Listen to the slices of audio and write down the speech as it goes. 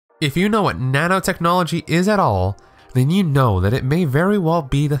If you know what nanotechnology is at all, then you know that it may very well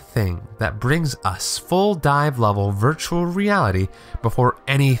be the thing that brings us full dive level virtual reality before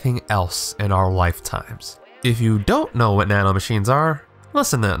anything else in our lifetimes. If you don't know what nanomachines are,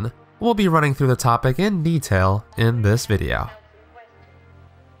 listen in. We'll be running through the topic in detail in this video.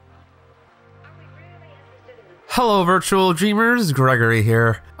 Hello virtual dreamers, Gregory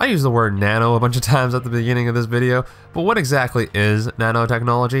here. I use the word nano a bunch of times at the beginning of this video, but what exactly is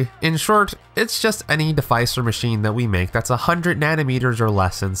nanotechnology? In short, it's just any device or machine that we make that's 100 nanometers or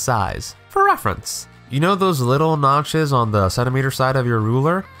less in size. For reference, you know those little notches on the centimeter side of your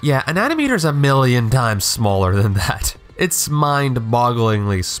ruler? Yeah, a nanometer is 1,000,000 times smaller than that. It's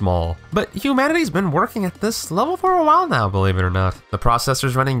mind-bogglingly small. But humanity's been working at this level for a while now, believe it or not. The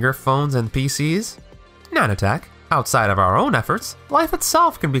processors running your phones and PCs? Nanotech. Outside of our own efforts, life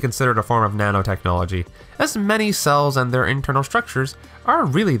itself can be considered a form of nanotechnology, as many cells and their internal structures are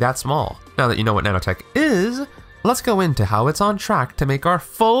really that small. Now that you know what nanotech is, let's go into how it's on track to make our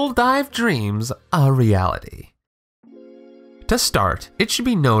full dive dreams a reality. To start, it should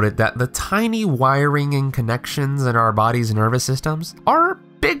be noted that the tiny wiring and connections in our body's nervous systems are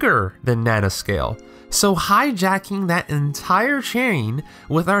bigger than nanoscale. So hijacking that entire chain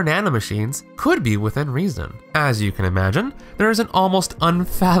with our nanomachines could be within reason. As you can imagine, there is an almost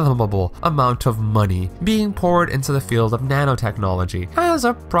unfathomable amount of money being poured into the field of nanotechnology as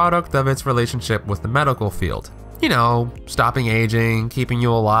a product of its relationship with the medical field. You know, stopping aging, keeping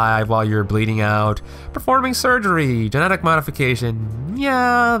you alive while you're bleeding out, performing surgery, genetic modification.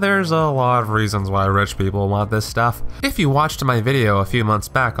 Yeah, there's a lot of reasons why rich people want this stuff. If you watched my video a few months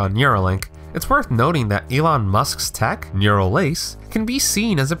back on Neuralink, it's worth noting that Elon Musk's tech, neural lace, can be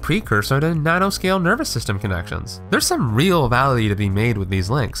seen as a precursor to nanoscale nervous system connections. There's some real value to be made with these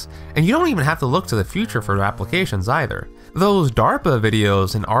links, and you don't even have to look to the future for applications either. Those DARPA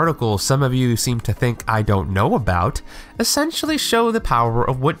videos and articles some of you seem to think I don't know about essentially show the power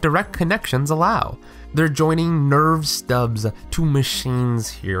of what direct connections allow. They're joining nerve stubs to machines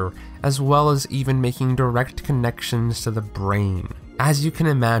here, as well as even making direct connections to the brain. As you can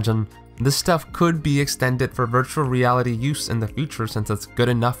imagine, this stuff could be extended for virtual reality use in the future since it's good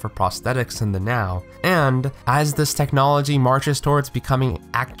enough for prosthetics in the now. And as this technology marches towards becoming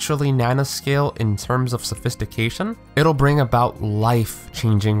actually nanoscale in terms of sophistication, it'll bring about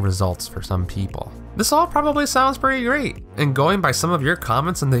life-changing results for some people. This all probably sounds pretty great, and going by some of your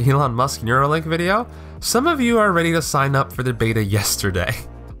comments in the Elon Musk Neuralink video, some of you are ready to sign up for the beta yesterday.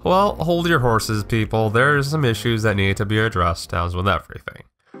 Well, hold your horses, people. There's some issues that need to be addressed, as with everything.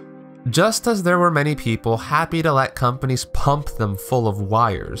 Just as there were many people happy to let companies pump them full of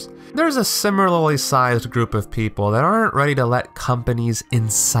wires, there's a similarly sized group of people that aren't ready to let companies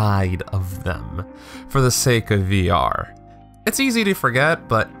inside of them for the sake of VR. It's easy to forget,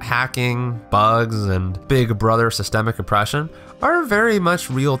 but hacking, bugs, and Big Brother systemic oppression are very much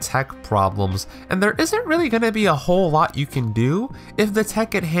real tech problems, and there isn't really going to be a whole lot you can do if the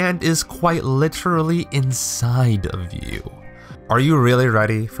tech at hand is quite literally inside of you. Are you really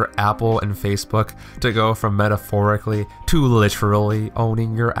ready for Apple and Facebook to go from metaphorically to literally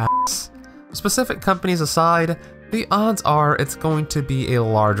owning your ass? Specific companies aside, the odds are it's going to be a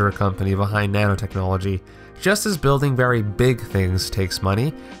larger company behind nanotechnology. Just as building very big things takes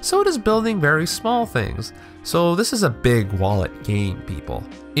money, so does building very small things. So this is a big wallet game, people.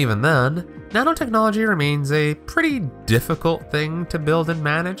 Even then, nanotechnology remains a pretty difficult thing to build and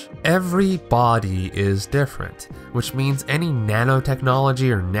manage. Every body is different, which means any nanotechnology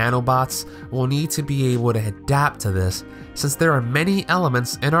or nanobots will need to be able to adapt to this, since there are many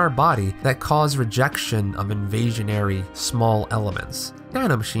elements in our body that cause rejection of invasionary small elements.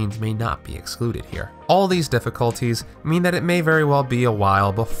 Nanomachines may not be excluded here. All these difficulties mean that it may very well be a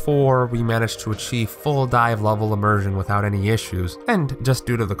while before we manage to achieve full dive level immersion without any issues, and just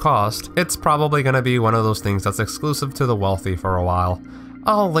due to the cost, it's probably going to be one of those things that's exclusive to the wealthy for a while.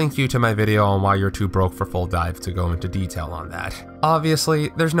 I'll link you to my video on why you're too broke for full dive to go into detail on that. Obviously,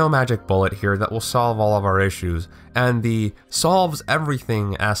 there's no magic bullet here that will solve all of our issues, and the solves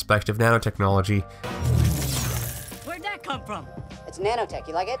everything aspect of nanotechnology come from? It's nanotech,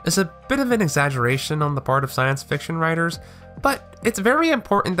 you like it? Is a bit of an exaggeration on the part of science fiction writers, but it's very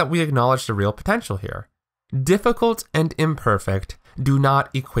important that we acknowledge the real potential here. Difficult and imperfect do not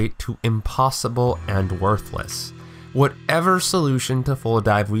equate to impossible and worthless. Whatever solution to full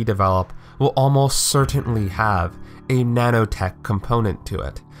dive we develop will almost certainly have a nanotech component to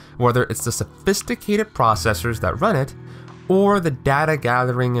it, whether it's the sophisticated processors that run it, or the data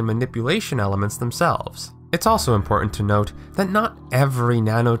gathering and manipulation elements themselves. It's also important to note that not every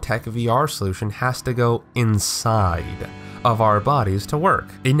nanotech VR solution has to go inside of our bodies to work.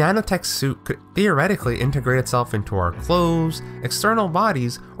 A nanotech suit could theoretically integrate itself into our clothes, external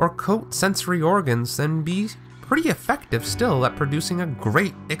bodies, or coat sensory organs and be pretty effective still at producing a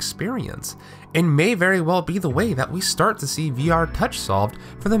great experience, and may very well be the way that we start to see VR touch solved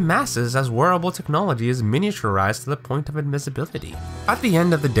for the masses as wearable technology is miniaturized to the point of invisibility. At the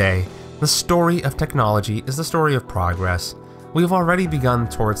end of the day, the story of technology is the story of progress. We have already begun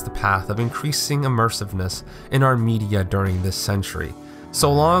towards the path of increasing immersiveness in our media during this century. So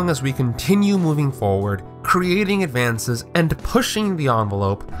long as we continue moving forward, creating advances, and pushing the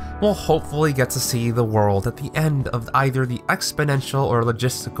envelope, we'll hopefully get to see the world at the end of either the exponential or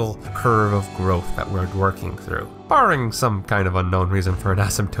logistical curve of growth that we're working through, barring some kind of unknown reason for an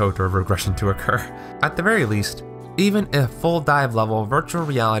asymptote or regression to occur. At the very least, even if full dive level virtual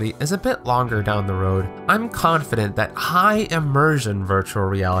reality is a bit longer down the road, I'm confident that high immersion virtual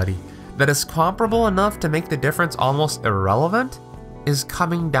reality that is comparable enough to make the difference almost irrelevant is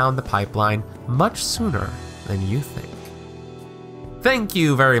coming down the pipeline much sooner than you think. Thank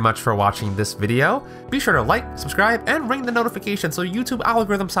you very much for watching this video. Be sure to like, subscribe, and ring the notification so YouTube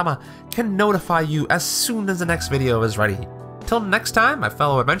algorithm sama can notify you as soon as the next video is ready. Till next time, my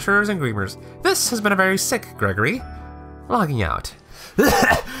fellow adventurers and dreamers, this has been a very sick Gregory, logging out.